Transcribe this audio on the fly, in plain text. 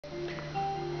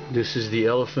This is the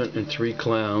Elephant and Three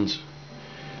Clowns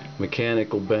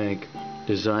mechanical bank,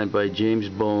 designed by James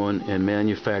Bowen and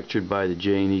manufactured by the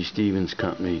J&E Stevens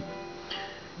Company.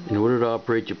 In order to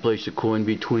operate, you place a coin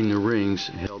between the rings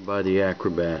held by the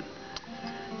acrobat.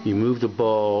 You move the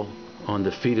ball on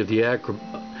the feet of the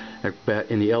acrobat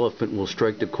and the elephant will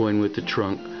strike the coin with the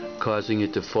trunk, causing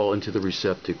it to fall into the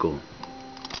receptacle.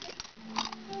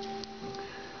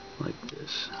 Like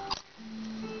this.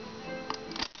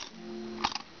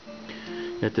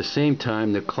 At the same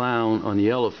time, the clown on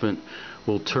the elephant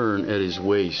will turn at his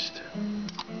waist.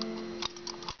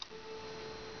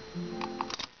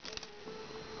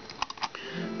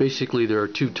 Basically, there are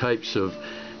two types of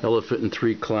elephant and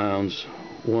three clowns.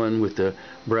 One with a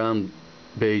brown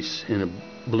base and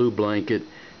a blue blanket,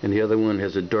 and the other one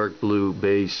has a dark blue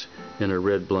base and a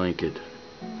red blanket.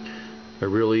 A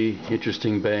really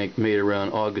interesting bank made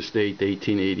around August 8,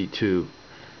 1882.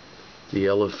 The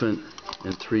Elephant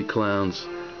and Three Clowns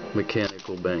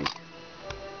Mechanical Bank.